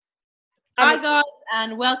Hi guys,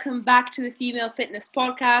 and welcome back to the Female Fitness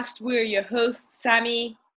Podcast. We're your hosts,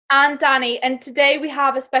 Sammy and Danny, and today we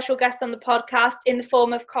have a special guest on the podcast in the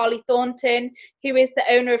form of Carly Thornton, who is the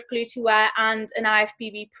owner of Gluteywear and an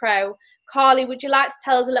IFBB Pro. Carly, would you like to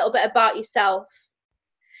tell us a little bit about yourself?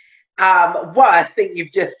 Well, I think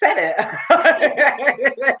you've just said it.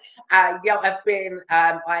 I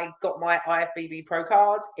got my IFBB Pro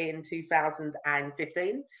card in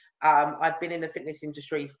 2015. I've been in the fitness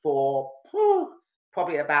industry for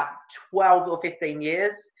probably about 12 or 15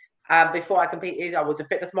 years. Before I competed, I was a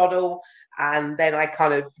fitness model, and then I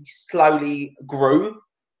kind of slowly grew,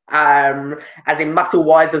 as in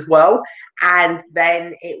muscle-wise as well. And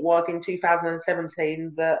then it was in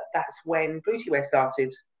 2017 that's when Gluteywear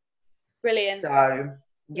started. Brilliant. So,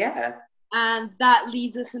 yeah. And that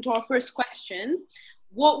leads us into our first question.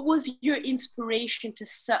 What was your inspiration to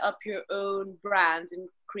set up your own brand and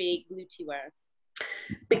create Gluteywear?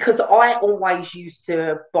 Because I always used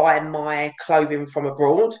to buy my clothing from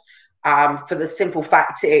abroad. For the simple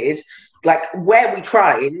fact is, like, where we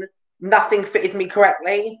train, nothing fitted me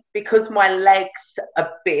correctly. Because my legs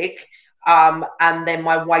are big, and then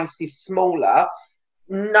my waist is smaller,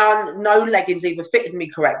 no leggings either fitted me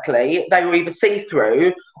correctly. They were either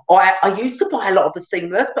see-through, or I used to buy a lot of the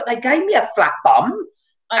seamless, but they gave me a flat bum,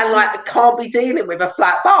 and like I can't be dealing with a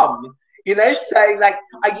flat bum, you know. So like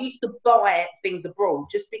I used to buy things abroad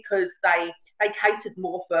just because they catered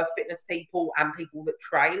more for fitness people and people that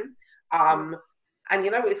train. And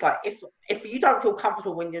you know, it's like if you don't feel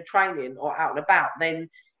comfortable when you're training or out and about, then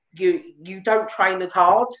you don't train as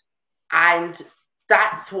hard. And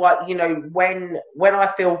that's what, you know, when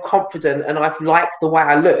I feel confident and I like the way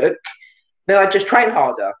I look, then I just train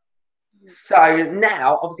harder. So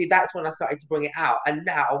now, obviously, that's when I started to bring it out. And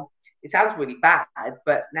now, it sounds really bad,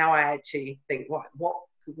 but now I actually think,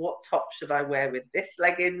 what top should I wear with this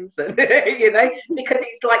leggings? And, you know, because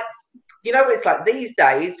it's like, you know, it's like these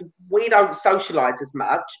days, we don't socialise as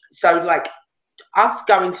much. So, like, us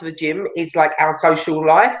going to the gym is like our social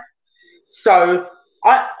life. So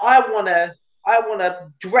I want to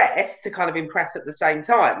dress to kind of impress at the same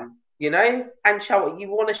time, you know, and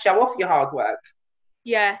you want to show off your hard work.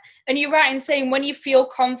 Yeah, and you're right in saying when you feel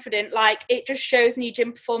confident, like, it just shows in your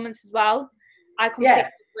gym performance as well. I completely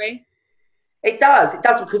agree. It does,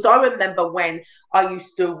 because I remember when I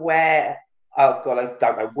used to wear, oh God, I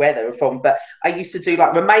don't know where they were from, but I used to do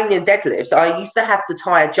like Romanian deadlifts. I used to have to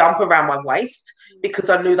tie a jump around my waist because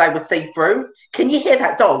I knew they would see through. Can you hear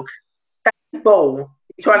that dog? That's ball.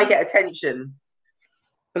 He's trying to get attention.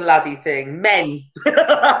 Bloody thing, men.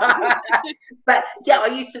 But yeah, I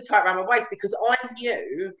used to tie it around my waist because I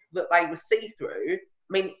knew that they were see-through. I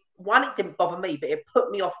mean, one, it didn't bother me, but it put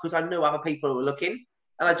me off because I knew other people were looking,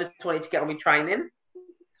 and I just wanted to get on with training.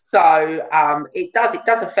 So it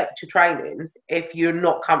does affect your training if you're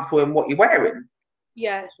not comfortable in what you're wearing.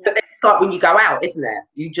 Yeah. But then it's like when you go out, isn't it?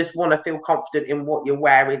 You just want to feel confident in what you're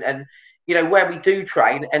wearing, and you know, where we do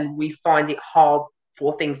train and we find it hard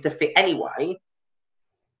for things to fit anyway.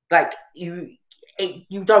 Like you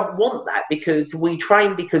don't want that, because we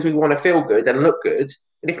train because we want to feel good and look good.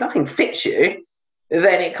 And if nothing fits you,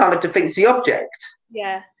 then it kind of defeats the object.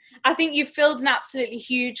 Yeah, I think you've filled an absolutely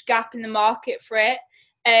huge gap in the market for it.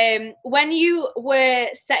 When you were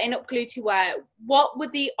setting up Gluteywear, what were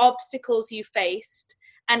the obstacles you faced,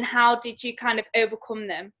 and how did you kind of overcome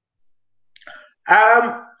them?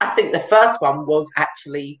 I think the first one was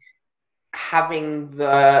actually having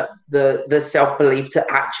the self-belief to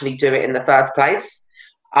actually do it in the first place,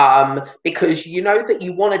 because you know that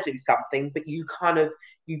you want to do something, but you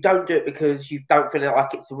don't do it because you don't feel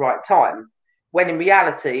like it's the right time, when in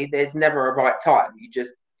reality there's never a right time. You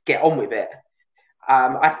just get on with it.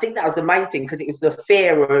 I think that was the main thing, because it was the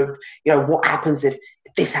fear of, you know, what happens if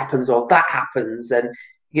this happens or that happens, and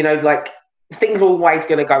you know, like, things are always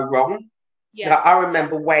going to go wrong. Yeah. I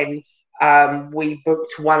remember when we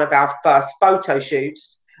booked one of our first photo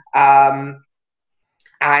shoots, and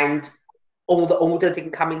all the order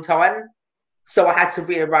didn't come in time, so I had to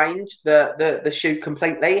rearrange the shoot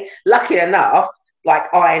completely. Lucky enough,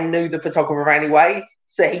 like, I knew the photographer anyway,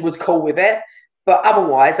 so he was cool with it. But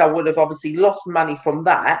otherwise, I would have obviously lost money from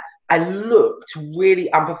that and looked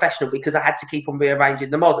really unprofessional because I had to keep on rearranging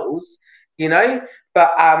the models, you know.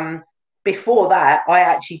 But before that, I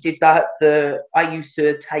actually did I used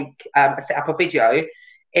to set up a video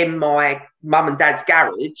in my mum and dad's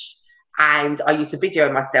garage, and I used to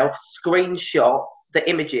video myself, screenshot the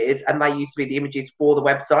images, and they used to be the images for the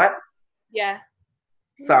website. Yeah.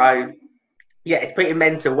 So yeah, it's pretty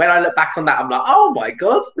mental. When I look back on that, I'm like, oh my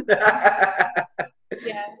God.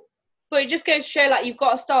 Yeah. But it just goes to show, like, you've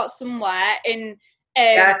got to start somewhere, and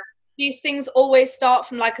these things always start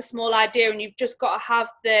from like a small idea, and you've just got to have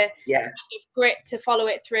the grit to follow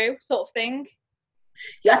it through, sort of thing.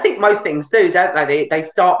 Yeah, I think most things do, don't they? They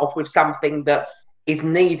start off with something that is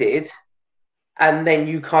needed, and then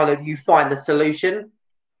you find the solution.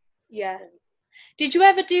 Yeah. Did you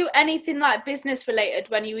ever do anything like business related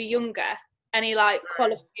when you were younger? Any like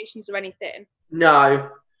qualifications or anything? No,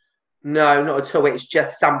 not at all. It's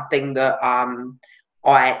just something that I'm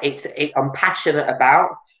passionate about.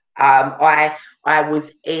 I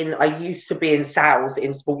used to be in sales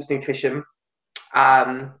in sports nutrition.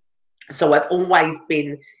 So I've always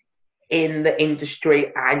been in the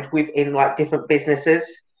industry and within like different businesses.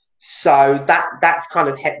 So that's kind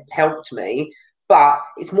of helped me. But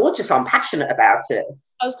it's more just I'm passionate about it.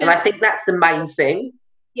 I think that's the main thing.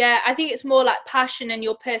 Yeah, I think it's more like passion and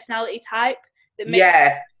your personality type that makes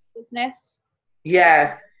business.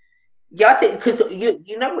 Yeah. Yeah, I think because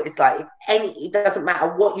you know what it's like. It doesn't matter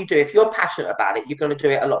what you do. If you're passionate about it, you're going to do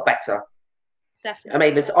it a lot better. Definitely.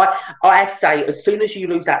 I mean, I say as soon as you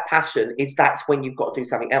lose that passion, that's when you've got to do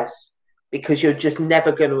something else, because you're just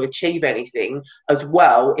never going to achieve anything as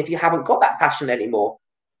well if you haven't got that passion anymore.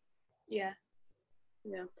 Yeah.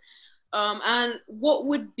 Yeah. And what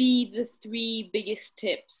would be the 3 biggest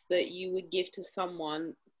tips that you would give to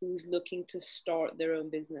someone who's looking to start their own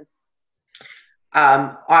business?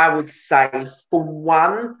 I would say, for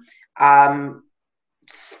one,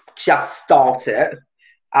 just start it.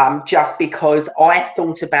 Just because I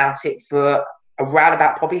thought about it for around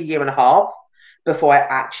about probably a year and a half before I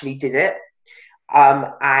actually did it.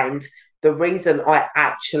 And the reason I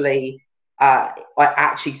actually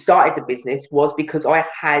started the business was because I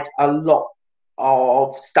had a lot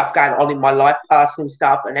of stuff going on in my life, personal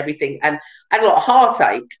stuff and everything, and a lot of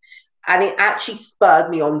heartache. And it actually spurred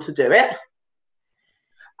me on to do it.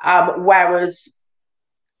 Whereas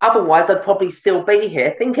otherwise I'd probably still be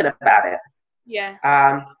here thinking about it.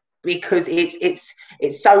 Yeah. Because it's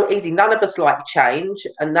so easy. None of us like change,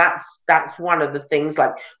 and that's one of the things.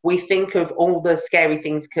 Like, we think of all the scary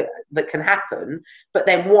things that can happen, but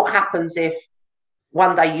then what happens if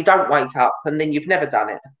one day you don't wake up and then you've never done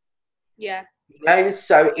it? Yeah. You know,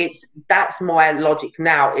 so that's my logic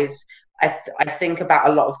now. Is I think about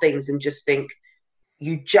a lot of things and just think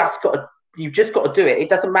you've just got to do it. It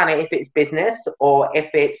doesn't matter if it's business or if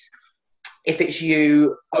it's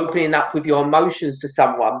you opening up with your emotions to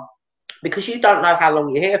someone, because you don't know how long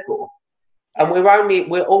you're here for. And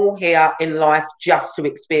we're all here in life just to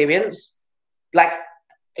experience. Like,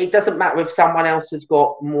 it doesn't matter if someone else has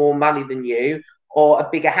got more money than you or a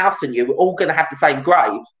bigger house than you. We're all going to have the same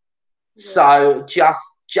grave. Yeah. So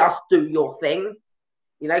just do your thing,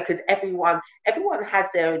 you know, because everyone has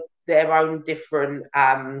their own different,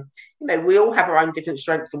 you know, we all have our own different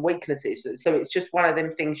strengths and weaknesses. So it's just one of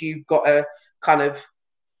them things you've got to kind of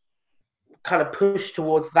push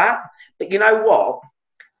towards that. But you know what?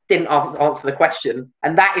 Didn't answer the question.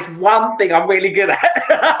 And that is one thing I'm really good at.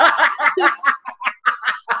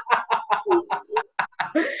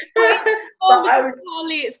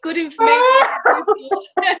 Carly, it's good information.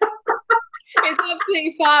 It's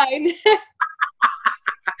absolutely fine.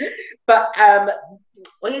 But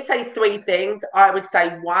when you say 3 things, I would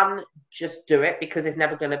say 1, just do it, because there's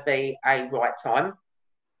never going to be a right time.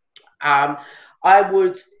 I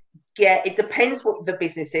would it depends what the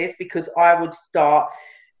business is, because I would start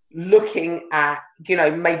looking at, you know,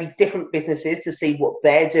 maybe different businesses to see what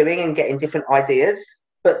they're doing and getting different ideas.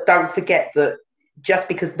 But don't forget that just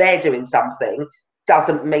because they're doing something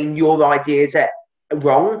doesn't mean your ideas are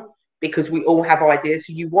wrong, because we all have ideas.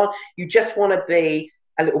 So you just want to be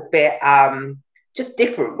a little bit just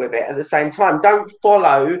different with it at the same time. Don't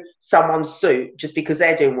follow someone's suit just because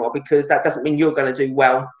they're doing well, because that doesn't mean you're going to do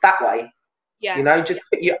well that way. Yeah. You know, just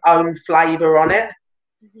put your own flavour on it.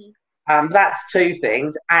 Mm-hmm. That's 2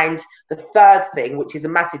 things. And the 3rd thing, which is a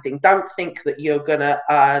massive thing, don't think that you're going to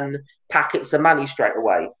earn packets of money straight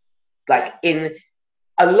away. Like, in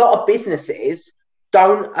a lot of businesses,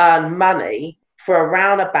 don't earn money for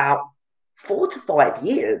around about 4 to 5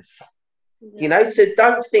 years. You know, so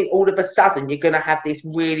don't think all of a sudden you're going to have this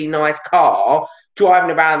really nice car driving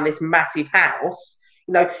around this massive house.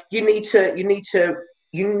 You know, you need to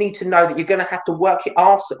know that you're going to have to work your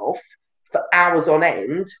arse off for hours on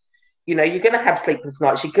end. You know, you're going to have sleepless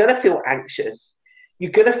nights. You're going to feel anxious. You're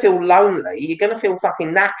going to feel lonely. You're going to feel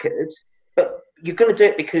fucking knackered. But you're going to do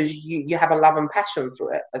it because you have a love and passion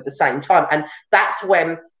for it at the same time. And that's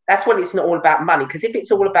when it's not all about money. Because if it's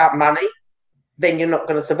all about money, then you're not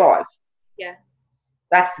going to survive. Yeah.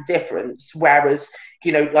 That's the difference. Whereas,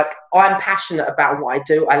 you know, like, I'm passionate about what I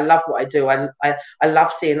do. I love what I do. I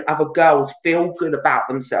love seeing other girls feel good about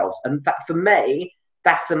themselves. And that, for me,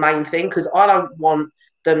 That's the main thing, because I don't want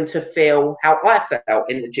them to feel how I felt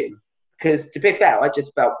in the gym. Because to be fair, I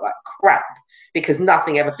just felt like crap because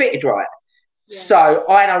nothing ever fitted right. Yeah. So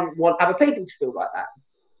I don't want other people to feel like that.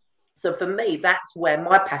 So for me, that's where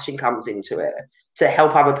my passion comes into it, to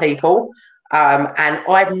help other people. And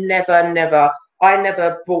I never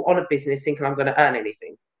brought on a business thinking I'm going to earn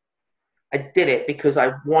anything. I did it because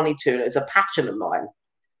I wanted to, and it's a passion of mine.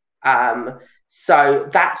 So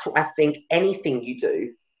that's what I think. Anything you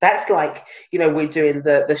do, that's like, you know, we're doing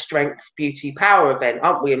the Strength, Beauty, Power event,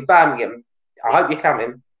 aren't we, in Birmingham? I hope you're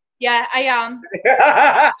coming. Yeah, I am.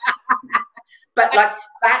 But like,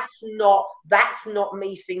 that's not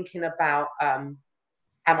me thinking about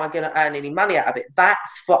am I going to earn any money out of it?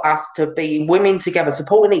 That's for us to be women together,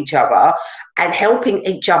 supporting each other and helping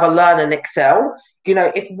each other learn and excel. You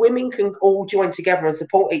know, if women can all join together and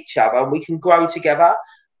support each other, and we can grow together,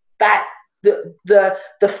 that the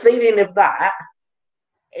feeling of that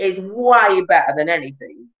is way better than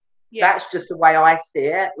anything. Yeah. That's just the way I see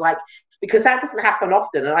it. Like, because that doesn't happen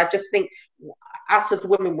often, and I just think us as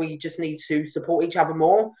women, we just need to support each other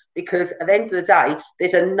more, because at the end of the day,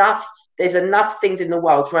 there's enough things in the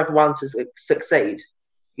world for everyone to succeed.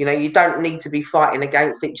 You know, you don't need to be fighting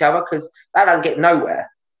against each other, because that don't get nowhere.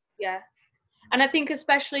 Yeah. And I think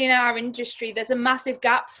especially in our industry, there's a massive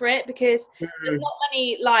gap for it, because there's not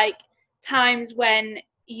many like times when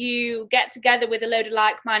you get together with a load of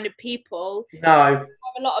like-minded people. No. You have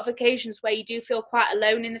a lot of occasions where you do feel quite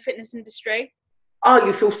alone in the fitness industry. Oh,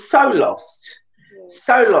 you feel so lost. Yeah.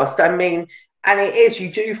 So lost. I mean, and it is,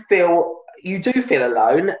 you do feel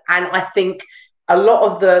alone. And I think a lot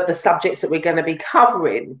of the subjects that we're going to be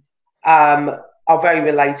covering are very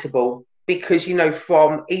relatable, because, you know,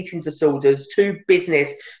 from eating disorders to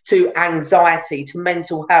business to anxiety to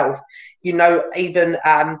mental health, you know, even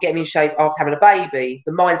getting in shape after having a baby,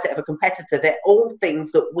 the mindset of a competitor, they're all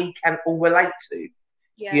things that we can all relate to,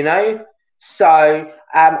 you know? So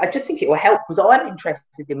I just think it will help, because I'm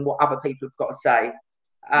interested in what other people have got to say.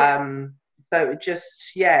 So it just,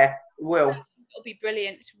 will. It'll be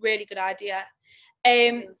brilliant. It's a really good idea.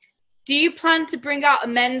 Do you plan to bring out a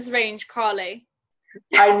men's range, Carly?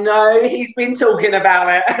 I know, he's been talking about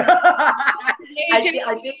it. I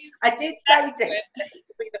did say to him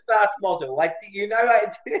to be the first model. I did.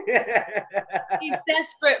 He's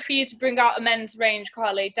desperate for you to bring out a men's range,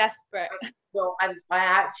 Carly. Desperate. Well, and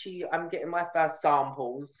I'm getting my first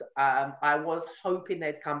samples. I was hoping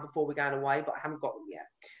they'd come before we're going away, but I haven't got them yet.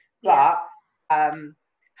 But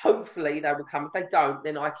hopefully they will come. If they don't,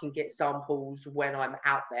 then I can get samples when I'm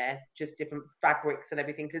out there, just different fabrics and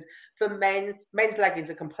everything. Because for men's leggings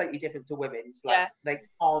are completely different to women's. Like, they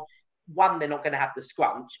can't. One, they're not going to have the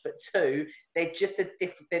scrunch, but two, they're just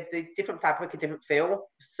they're different fabric, a different feel.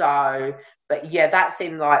 So, but that's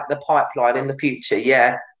in like the pipeline in the future.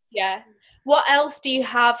 Yeah. What else do you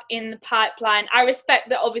have in the pipeline? I respect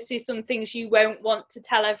that obviously some things you won't want to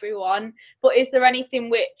tell everyone, but is there anything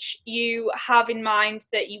which you have in mind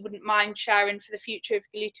that you wouldn't mind sharing for the future of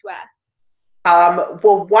Gluteywear?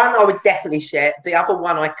 Well, one I would definitely share. The other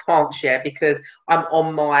one I can't share because I'm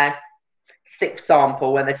on my 6th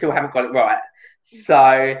sample and they still haven't got it right.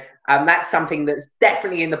 So that's something that's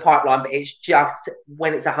definitely in the pipeline, but it's just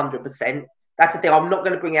when it's 100%. That's the thing. I'm not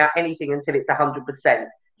going to bring out anything until it's 100%.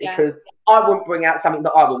 Because I wouldn't bring out something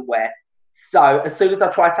that I wouldn't wear. So as soon as I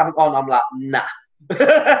try something on, I'm like, nah.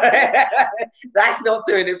 That's not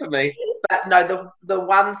doing it for me. But no, the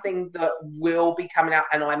one thing that will be coming out,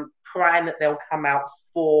 and I'm praying that they'll come out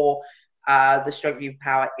for the Strength Beauty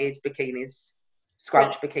Power, is bikinis,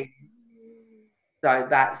 scrunch bikinis. So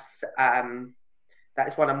that's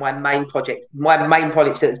one of my main projects. My main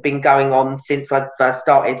project that's been going on since I first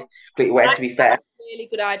started Gluteywear, to be fair. That's a really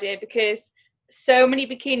good idea, because so many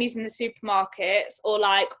bikinis in the supermarkets, or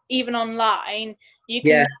like even online, you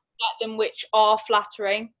can get them which are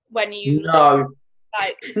flattering when you no,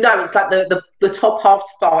 it's like the top half's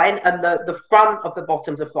fine and the front of the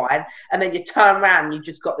bottoms are fine, and then you turn around and you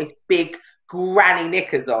just got this big granny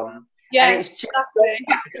knickers on. And it's just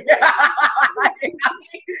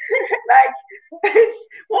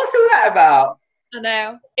what's all that about? I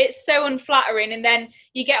know, it's so unflattering, and then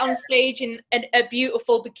you get on stage in a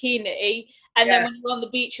beautiful bikini, and then when you're on the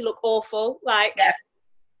beach you look awful. Like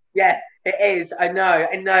it is. I know.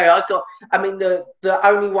 The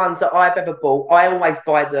only ones that I've ever bought, I always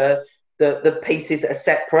buy the pieces that are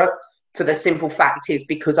separate, for the simple fact is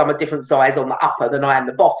because I'm a different size on the upper than I am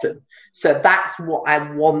the bottom. So that's what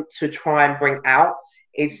I want to try and bring out,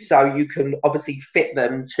 is so you can obviously fit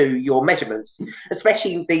them to your measurements,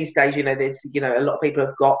 especially these days. You know, there's, you know, a lot of people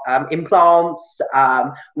have got implants.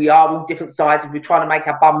 We are all different sizes. We're trying to make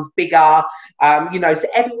our bums bigger. You know, so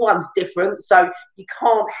everyone's different. So you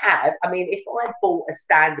can't have, I mean, if I bought a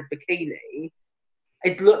standard bikini,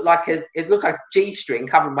 it looked like a G-string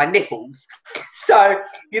covering my nipples. So,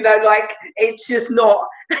 you know, like, it's just not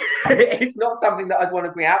it's not something that I'd want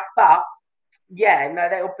to bring out. But yeah, no,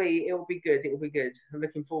 it'll be good. It will be good. I'm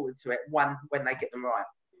looking forward to it when they get them right.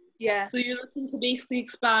 Yeah. So you're looking to basically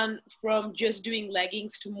expand from just doing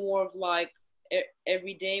leggings to more of like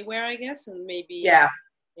everyday wear, I guess, and maybe yeah.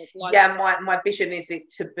 Like yeah, my vision is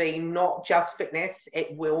it to be not just fitness.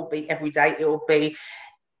 It will be everyday. It will be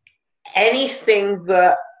anything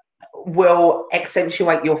that will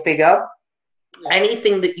accentuate your figure,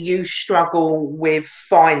 anything that you struggle with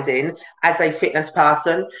finding as a fitness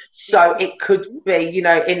person. So it could be, you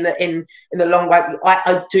know, in the long run,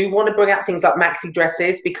 I do want to bring out things like maxi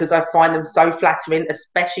dresses, because I find them so flattering,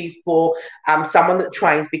 especially for someone that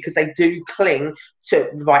trains, because they do cling to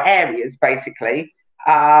the right areas, basically.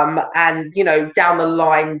 And, you know, down the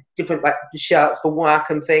line, different like shirts for work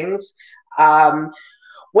and things.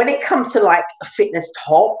 When it comes to like fitness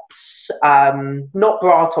tops, not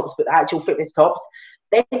bra tops, but actual fitness tops,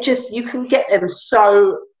 they're just, you can get them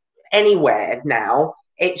so anywhere now.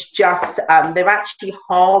 It's just, they're actually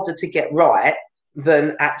harder to get right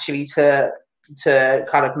than actually to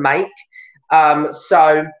kind of make.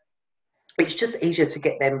 So it's just easier to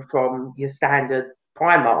get them from your standard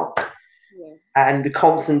Primark. Yeah. And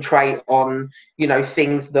concentrate on, you know,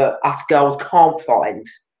 things that us girls can't find.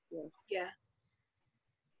 Yeah.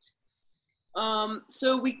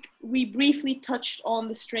 So we briefly touched on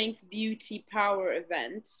the Strength, Beauty, Power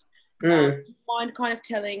event. Do you mind kind of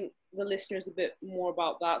telling the listeners a bit more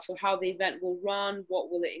about that? So how the event will run, what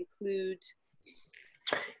will it include?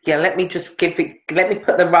 Yeah, let me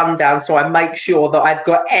put the rundown so I make sure that I've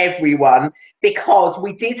got everyone, because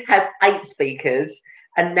we did have 8 speakers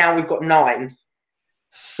and now we've got 9.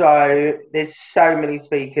 So there's so many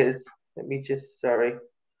speakers. Let me just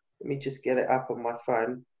get it up on my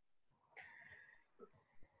phone.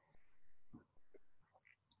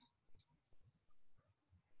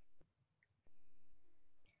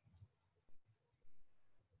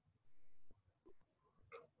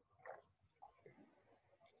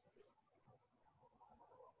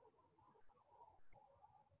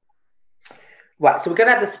 Right, so we're going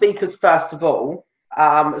to have the speakers first of all.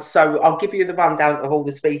 So I'll give you the rundown of all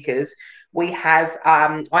the speakers. We have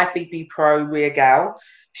IFBB Pro Ria Gal.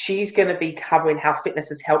 She's going to be covering how fitness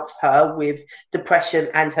has helped her with depression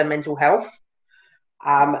and her mental health.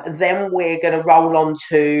 Then we're going to roll on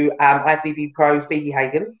to IFBB Pro Phoebe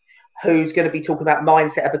Hagen, who's going to be talking about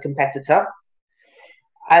mindset of a competitor.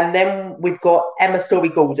 And then we've got Emma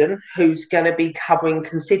Story-Gordon, who's going to be covering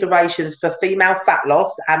considerations for female fat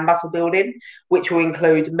loss and muscle building, which will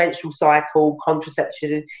include menstrual cycle,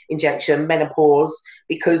 contraception, injection, menopause,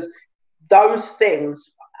 because those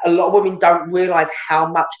things, a lot of women don't realise how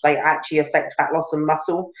much they actually affect fat loss and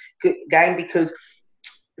muscle gain. Because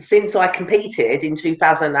since I competed in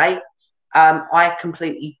 2008, I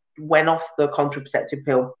completely went off the contraceptive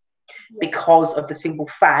pill. Because of the simple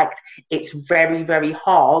fact, it's very, very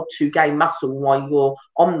hard to gain muscle while you're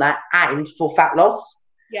on that and for fat loss.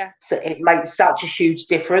 Yeah. So it makes such a huge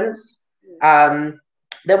difference. Then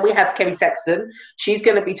we have Kerry Sexton. She's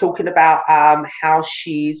going to be talking about how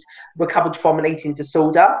she's recovered from an eating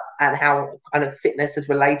disorder and how kind of fitness is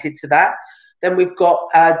related to that. Then we've got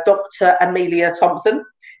Dr. Amelia Thompson.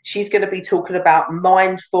 She's going to be talking about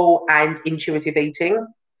mindful and intuitive eating.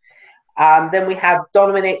 Then we have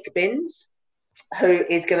Dominic Binns, who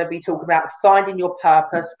is going to be talking about finding your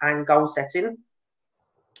purpose and goal setting.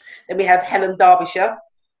 Then we have Helen Derbyshire.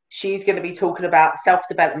 She's going to be talking about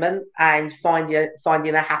self-development and finding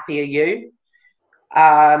a happier you.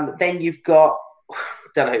 Then you've got,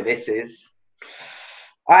 don't know who this is,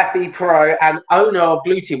 IFBB Pro and owner of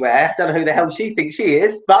Gluteywear. Don't know who the hell she thinks she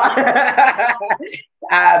is, but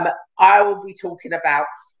I will be talking about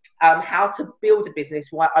how to build a business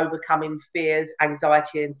while overcoming fears,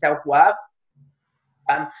 anxiety, and self-worth.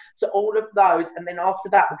 So all of those, and then after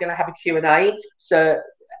that, we're going to have a Q&A. So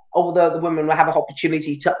all the women will have an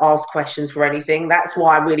opportunity to ask questions for anything. That's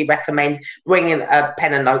why I really recommend bringing a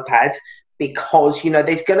pen and notepad, because, you know,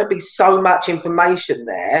 there's going to be so much information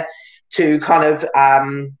there to kind of,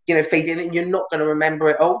 you know, feed in, and you're not going to remember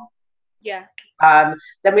it all. Yeah.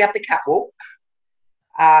 Then we have the catwalk.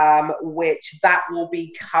 Which that will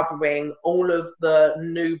be covering all of the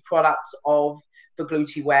new products of the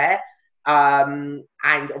Gluteywear. and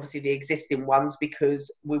obviously the existing ones,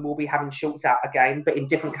 because we will be having shorts out again, but in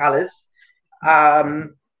different colours.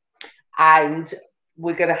 And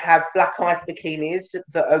we're going to have black ice bikinis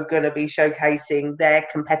that are going to be showcasing their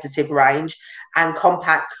competitive range, and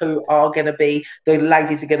compact, who are going to be, the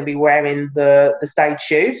ladies are going to be wearing the stage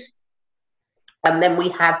shoes. And then we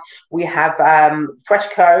have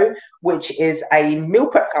Freshco, which is a meal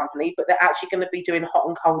prep company, but they're actually going to be doing hot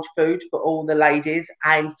and cold food for all the ladies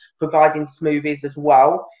and providing smoothies as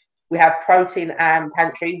well. We have Protein and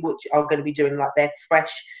Pantry, which are going to be doing like their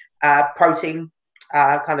fresh protein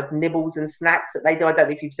kind of nibbles and snacks that they do. I don't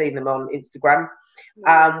know if you've seen them on Instagram.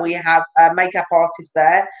 We have a makeup artist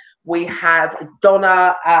there. We have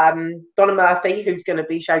Donna Murphy, who's going to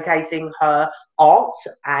be showcasing her art,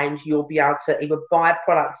 and you'll be able to either buy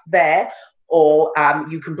products there, or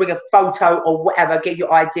you can bring a photo or whatever, get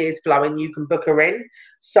your ideas flowing, you can book her in.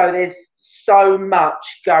 So there's so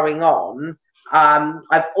much going on.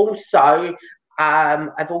 I've also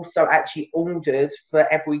actually ordered for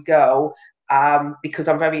every girl, because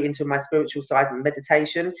I'm very into my spiritual side and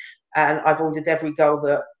meditation, and I've ordered every girl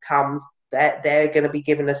that comes, they're going to be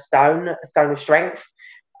given a stone of strength.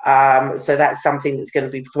 So that's something that's going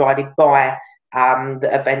to be provided by the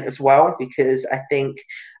event as well, because I think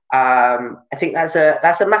that's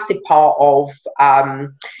a massive part of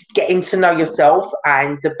getting to know yourself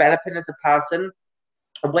and developing as a person.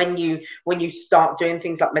 When you start doing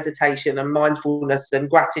things like meditation and mindfulness and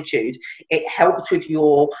gratitude, it helps with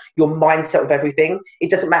your mindset of everything. It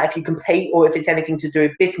doesn't matter if you compete or if it's anything to do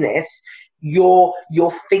with business. You'll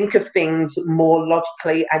think of things more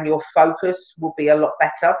logically, and your focus will be a lot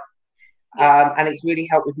better. And it's really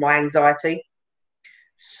helped with my anxiety.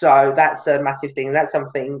 So that's a massive thing. That's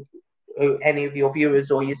something any of your viewers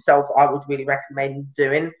or yourself, I would really recommend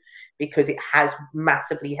doing, because it has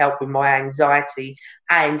massively helped with my anxiety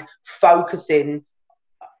and focusing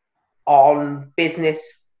on business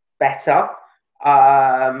better,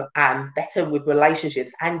 and better with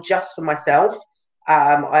relationships, and just for myself.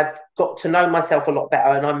 I've got to know myself a lot better,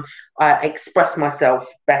 and I express myself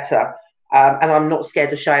better, and I'm not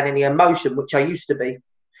scared of showing any emotion, which I used to be.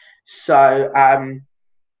 So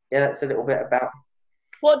yeah, that's a little bit about.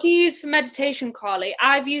 What do you use for meditation, Carly?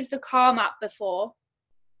 I've used the Calm app before.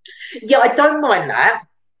 Yeah, I don't mind that.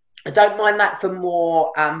 I don't mind that for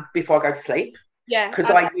more before I go to sleep. Yeah, because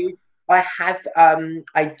I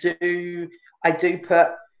do put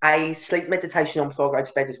a sleep meditation on before I go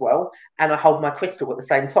to bed as well, and I hold my crystal at the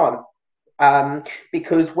same time.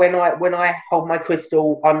 Because when I hold my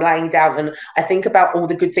crystal, I'm laying down and I think about all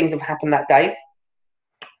the good things that have happened that day.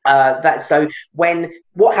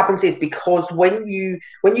 What happens is, because when you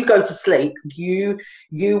go to sleep, you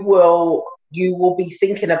will be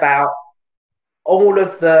thinking about all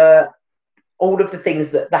of the things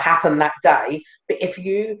that happened that day. But if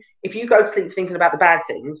you go to sleep thinking about the bad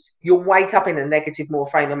things, you'll wake up in a negative more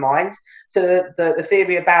frame of mind. So the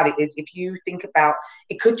theory about it is, if you think about,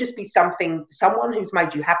 it could just be someone who's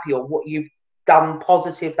made you happy, or what you've done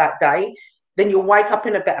positive that day, then you'll wake up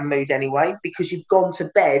in a better mood anyway, because you've gone to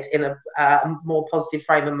bed in a more positive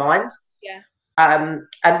frame of mind. Yeah. And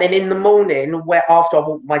then in the morning, where after I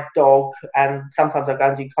walk my dog, and sometimes I go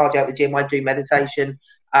and do cardio at the gym, I do meditation,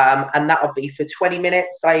 and that'll be for 20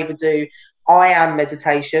 minutes. I either do I am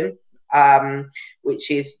meditation,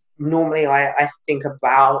 which is normally I think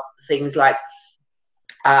about things like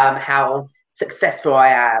how successful I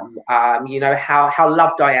am, how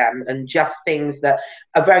loved I am, and just things that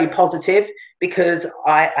are very positive, because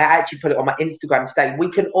I actually put it on my Instagram today. We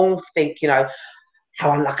can all think,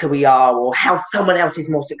 how unlucky we are, or how someone else is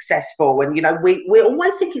more successful, and we're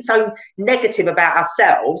always thinking so negative about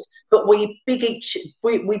ourselves, but we big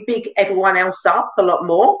everyone else up a lot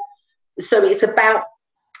more. So it's about,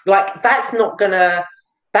 like,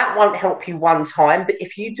 that won't help you one time, but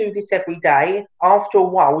if you do this every day, after a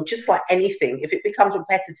while, just like anything, if it becomes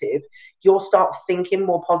repetitive, you'll start thinking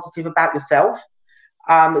more positive about yourself.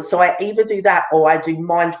 So I either do that, or I do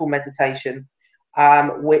mindful meditation,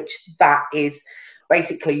 which that is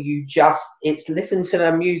basically it's listen to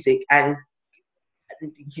the music and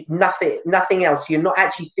nothing else. You're not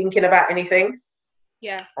actually thinking about anything.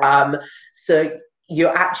 Yeah. So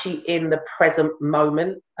you're actually in the present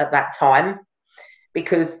moment at that time,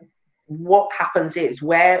 because what happens is,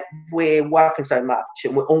 where we're working so much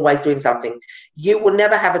and we're always doing something, you will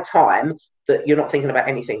never have a time that you're not thinking about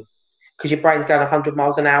anything, because your brain's going 100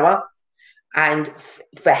 miles an hour. And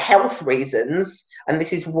for health reasons, and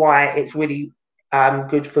this is why it's really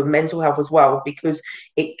good for mental health as well, because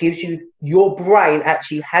it gives your brain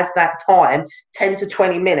actually has that time, 10 to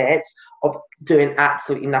 20 minutes of doing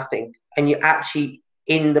absolutely nothing, and you're actually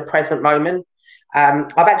in the present moment.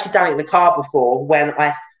 I've actually done it in the car before when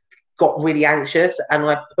I got really anxious, and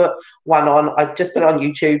I put one on. I just put it on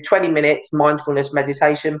YouTube, 20 minutes mindfulness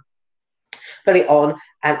meditation. Put it on,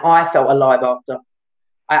 and I felt alive after.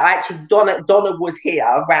 I actually, Donna was here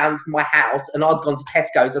around my house, and I'd gone to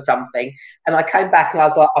Tesco's or something, and I came back and I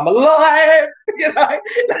was like, I'm alive, you know.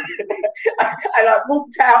 And I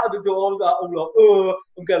walked out of the door, oh,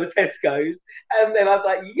 I'm going to Tesco's, and then I was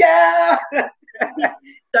like, yeah.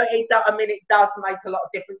 So it does make a lot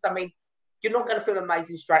of difference. I mean, you're not going to feel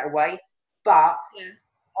amazing straight away, but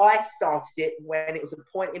I started it when it was a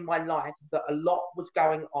point in my life that a lot was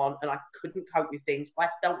going on and I couldn't cope with things. I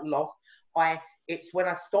felt lost. It's when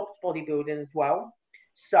I stopped bodybuilding as well.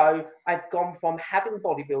 So I've gone from having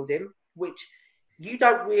bodybuilding, which you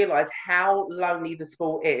don't realise how lonely the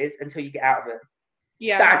sport is until you get out of it.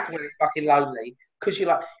 Yeah. That's when it's fucking lonely.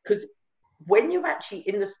 Because when you're actually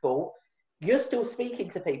in the sport, you're still speaking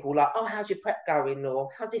to people like, oh, how's your prep going? Or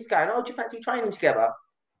how's this going? Oh, do you fancy training together?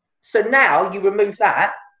 So now you remove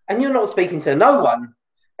that and you're not speaking to no one.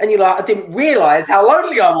 And you're like, I didn't realise how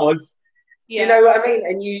lonely I was. Yeah. Do you know what I mean?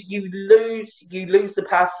 And you lose the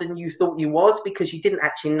person you thought you was because you didn't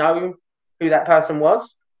actually know who that person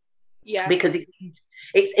was. Yeah. Because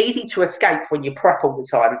it's easy to escape when you prep all the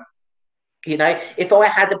time. You know, if I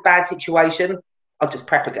had a bad situation, I'll just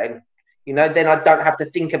prep again. You know, then I don't have to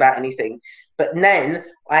think about anything. But then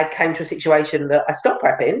I came to a situation that I stopped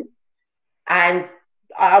prepping and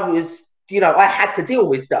I was, you know, I had to deal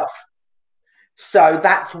with stuff. So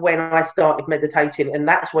that's when I started meditating, and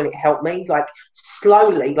that's when it helped me. Like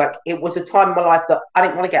slowly, like it was a time in my life that I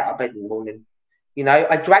didn't want to get out of bed in the morning. You know,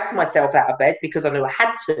 I dragged myself out of bed because I knew I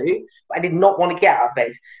had to, but I did not want to get out of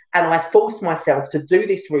bed. And I forced myself to do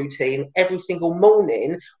this routine every single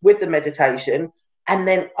morning with the meditation. And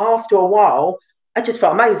then after a while, I just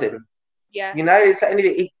felt amazing. Yeah. You know,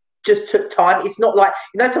 it just took time. It's not like,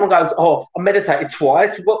 you know, someone goes, oh, I meditated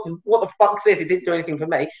twice. What the fuck's this? It didn't do anything for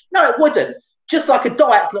me. No, it wouldn't. Just like a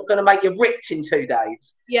diet's not going to make you ripped in 2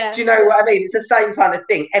 days. Yeah. Do you know what I mean? It's the same kind of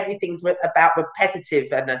thing. Everything's about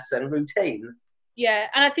repetitiveness and routine. Yeah,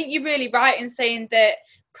 and I think you're really right in saying that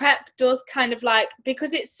prep does kind of like,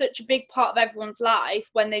 because it's such a big part of everyone's life,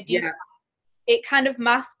 when they do that, it kind of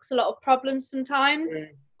masks a lot of problems sometimes.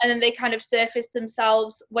 And then they kind of surface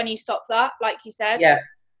themselves when you stop that, like you said. Yeah,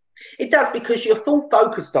 it does, because you're full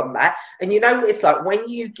focused on that. And you know, it's like when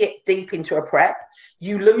you get deep into a prep,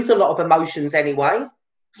 you lose a lot of emotions anyway.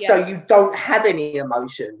 Yeah. So you don't have any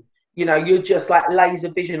emotion. You know, you're just like laser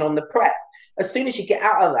vision on the prep. As soon as you get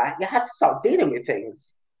out of that, you have to start dealing with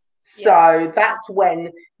things. Yeah. So that's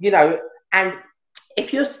when, you know, and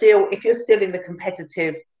if you're still in the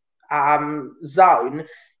competitive zone,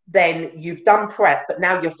 then you've done prep, but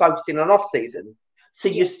now you're focusing on off season. So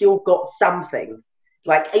you've still got something.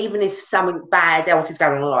 Like, even if something bad else is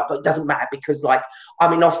going on in life, but it doesn't matter because, like,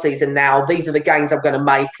 I'm in off season now. These are the gains I'm going to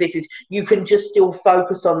make. You can just still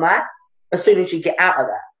focus on that. As soon as you get out of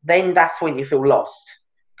that, then that's when you feel lost,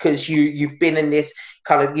 because you've been in this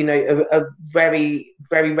kind of, you know, a very,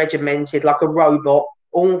 very regimented, like a robot,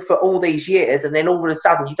 for all these years, and then all of a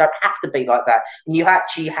sudden you don't have to be like that, and you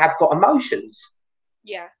actually have got emotions.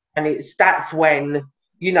 Yeah. And that's when,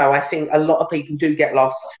 you know, I think a lot of people do get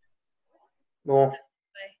lost more.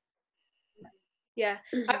 Yeah,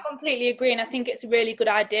 I completely agree, and I think it's a really good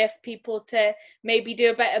idea for people to maybe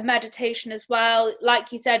do a bit of meditation as well.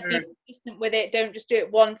 Like you said, be consistent with it. Don't just do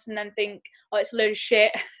it once and then think, oh, it's a load of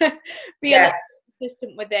shit. Be a little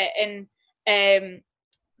consistent with it, and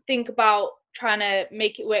think about trying to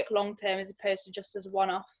make it work long term as opposed to just as a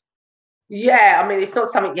one-off. Yeah, I mean, it's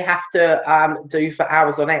not something you have to do for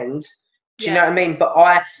hours on end. Do you know what I mean?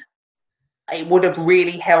 But it would have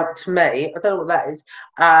really helped me. I don't know what that is.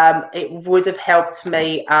 It would have helped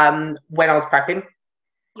me when I was prepping.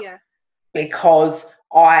 Yeah. Because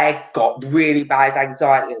I got really bad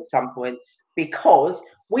anxiety at some point, because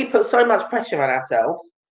we put so much pressure on ourselves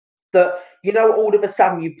that, you know, all of a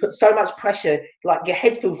sudden you put so much pressure, like your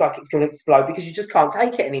head feels like it's going to explode because you just can't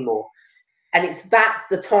take it anymore. And that's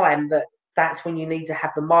the time that's when you need to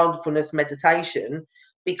have the mindfulness meditation,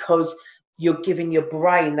 because you're giving your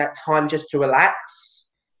brain that time just to relax,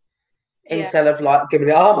 instead of like giving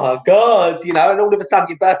it, oh my God, you know, and all of a sudden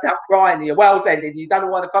you burst out crying and your world's ending, you don't know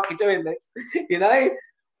why the fuck you're doing this, you know?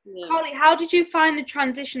 Yeah. Carly, how did you find the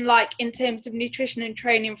transition, like, in terms of nutrition and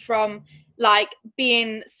training, from like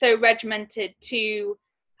being so regimented to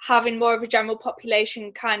having more of a general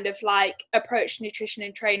population kind of like approach to nutrition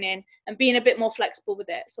and training and being a bit more flexible with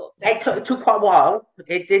it, sort of thing? It took quite a while.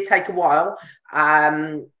 It did take a while.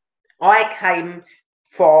 I came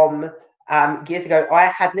from years ago. I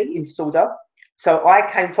had an eating disorder, So I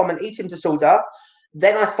came from an eating disorder,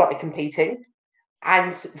 then I started competing,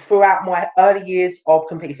 and throughout my early years of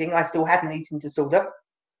competing, I still had an eating disorder.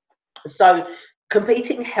 So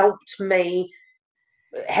competing helped me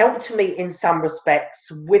in some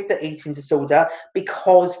respects with the eating disorder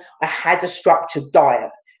because I had a structured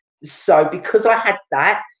diet. So because I had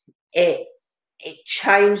that, it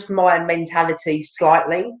changed my mentality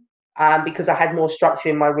slightly, because I had more structure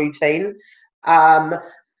in my routine.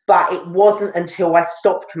 But it wasn't until I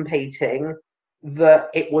stopped competing that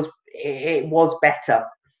it was better.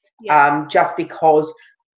 Yeah. Just because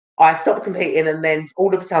I stopped competing, and then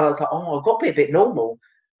all of a sudden I was like, oh, I've got to be a bit normal,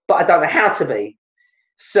 but I don't know how to be.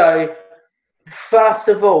 So first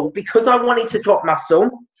of all, because I wanted to drop muscle,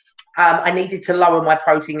 I needed to lower my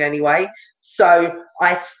protein anyway. So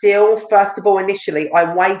I still, first of all, initially,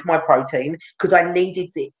 I weighed my protein because I needed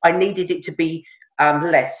it to be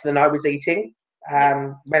less than I was eating,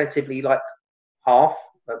 relatively like half,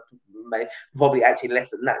 probably actually less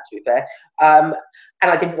than that, to be fair. And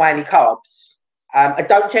I didn't weigh any carbs. I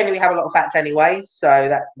don't generally have a lot of fats anyway, so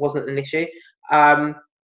that wasn't an issue.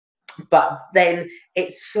 But then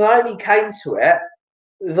it slowly came to it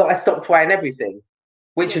that I stopped weighing everything,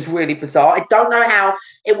 which is really bizarre. I don't know how.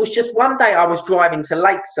 It was just one day I was driving to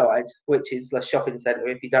Lakeside, which is the shopping centre,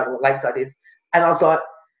 if you don't know what Lakeside is, and I was like, I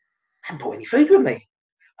haven't brought any food with me.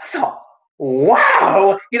 I thought,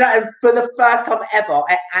 wow, and for the first time ever,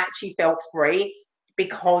 I actually felt free,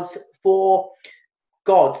 because for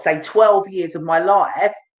God, say 12 years of my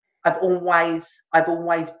life, I've always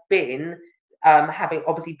been having,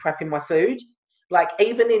 obviously, prepping my food. Like,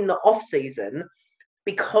 even in the off season,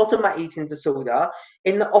 because of my eating disorder,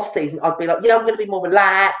 in the off season, I'd be like, yeah, I'm going to be more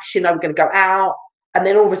relaxed, we're going to go out. And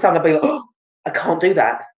then all of a sudden I'd be like, oh, I can't do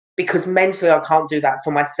that, because mentally I can't do that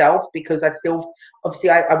for myself, because I still, obviously,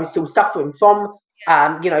 I was still suffering from,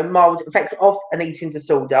 mild effects of an eating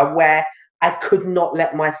disorder, where I could not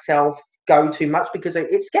let myself go too much because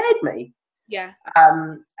it scared me. Yeah.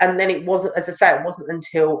 And then it wasn't, as I say, it wasn't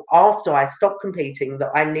until after I stopped competing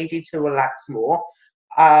that I needed to relax more.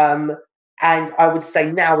 And I would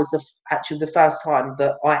say now is actually the first time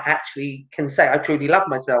that I actually can say I truly love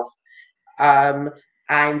myself. And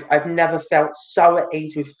I've never felt so at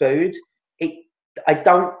ease with food. It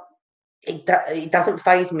doesn't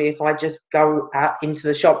faze me if I just go out into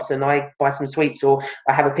the shops and I buy some sweets, or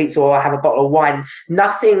I have a pizza, or I have a bottle of wine.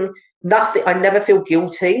 Nothing. I never feel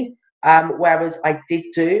guilty. Whereas I did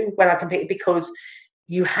do when I competed, because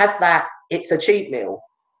you have that, it's a cheat meal.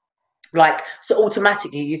 Like, so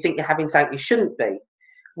automatically you think you're having something you shouldn't be.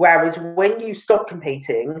 Whereas when you stop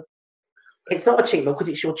competing, it's not a cheat meal, because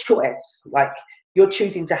it's your choice. Like, you're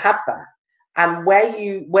choosing to have that. And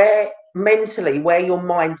where mentally, where your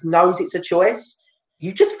mind knows it's a choice,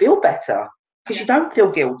 you just feel better, because you don't feel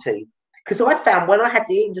guilty. Because I found when I had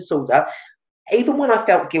the eating disorder, even when I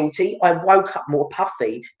felt guilty, I woke up more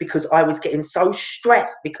puffy, because I was getting so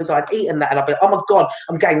stressed because I'd eaten that, and I'd be like, oh my God,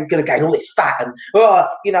 I'm going to gain all this fat, and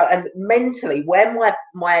and mentally, where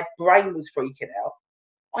my brain was freaking out,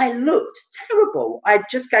 I looked terrible. I had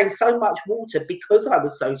just gained so much water because I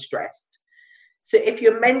was so stressed. So if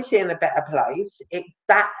you're mentally in a better place,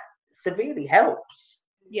 that severely helps.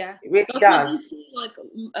 Yeah, it really That's does. what they say, like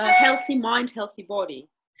a healthy mind, healthy body.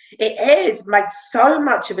 It makes so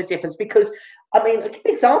much of a difference, because I mean, a good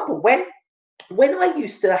example, when I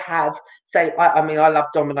used to have, say, I mean, I love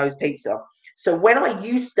Domino's pizza. So when I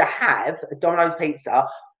used to have a Domino's pizza,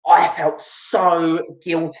 I felt so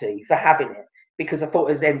guilty for having it, because I thought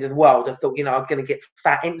it was the end of the world. I thought, I was going to get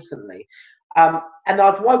fat instantly. And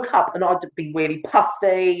I'd woke up and I'd be really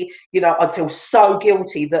puffy, I'd feel so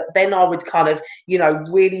guilty that then I would kind of,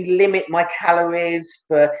 really limit my calories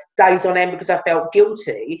for days on end, because I felt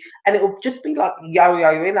guilty, and it would just be like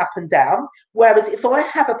yo-yoing up and down. Whereas if I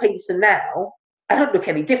have a pizza now, I don't look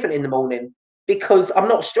any different in the morning, because I'm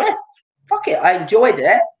not stressed. Fuck it, I enjoyed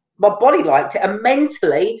it. My body liked it, and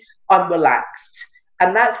mentally I'm relaxed.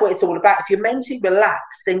 And that's what it's all about. If you're mentally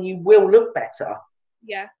relaxed, then you will look better.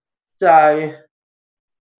 Yeah. So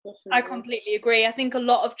I completely agree. I think a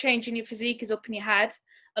lot of changing your physique is up in your head.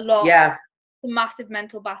 A lot. Yeah. It's a massive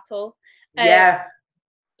mental battle. Yeah.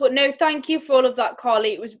 But no, thank you for all of that,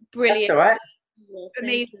 Carly. It was brilliant. That's all right.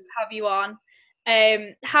 Amazing to have you on.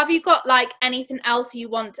 Have you got like anything else you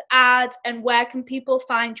want to add, and where can people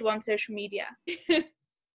find you on social media?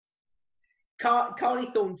 Carly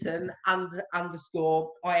Thornton _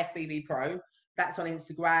 IFBB Pro. That's on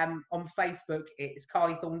Instagram. On Facebook, it's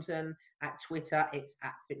Carly Thornton. At Twitter, it's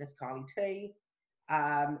at FitnessCarlyT.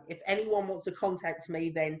 If anyone wants to contact me,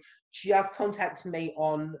 then just contact me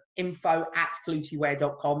on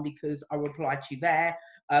info@gluteywear.com, because I'll reply to you there.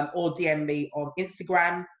 or DM me on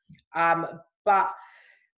Instagram. But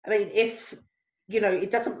I mean, if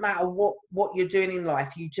it doesn't matter what you're doing in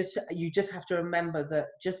life. You just have to remember that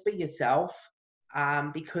just be yourself,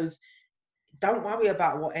 because don't worry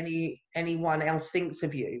about what anyone else thinks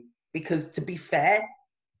of you, because to be fair,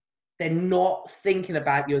 they're not thinking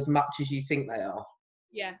about you as much as you think they are.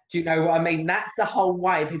 Yeah. Do you know what I mean? That's the whole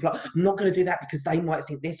way. People are like, I'm not going to do that because they might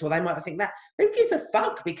think this or they might think that. Who gives a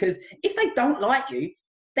fuck? Because if they don't like you,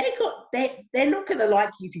 they're not going to like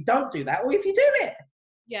you if you don't do that or if you do it.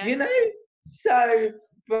 Yeah. So,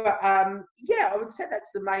 but yeah, I would say that's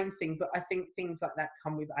the main thing. But I think things like that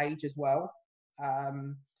come with age as well.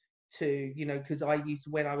 Because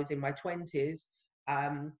when I was in my 20s,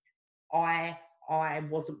 I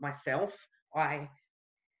wasn't myself. I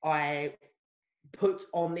put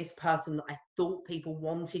on this person that I thought people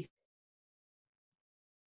wanted,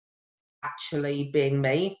 actually being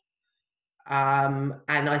me. And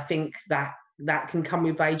I think that can come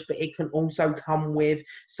with age, but it can also come with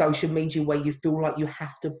social media, where you feel like you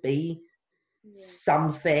have to be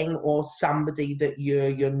something or somebody that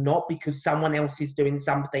you're not, because someone else is doing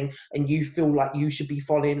something and you feel like you should be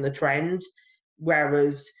following the trend,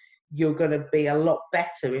 whereas you're going to be a lot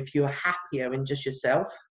better if you're happier and just yourself.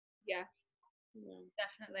 Yeah,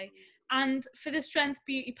 definitely. And for the Strength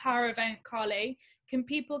Beauty Power event, Carly, can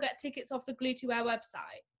people get tickets off the Gluteywear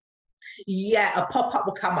website? Yeah, a pop-up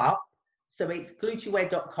will come up. So it's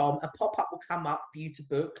gluteywear.com. A pop-up will come up for you to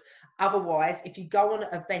book. Otherwise, if you go on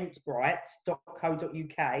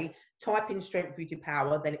eventbrite.co.uk, type in Strength Beauty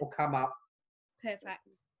Power, then it will come up.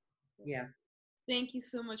 Perfect. Yeah. Thank you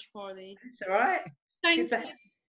so much, Carly. It's all right. Thank you.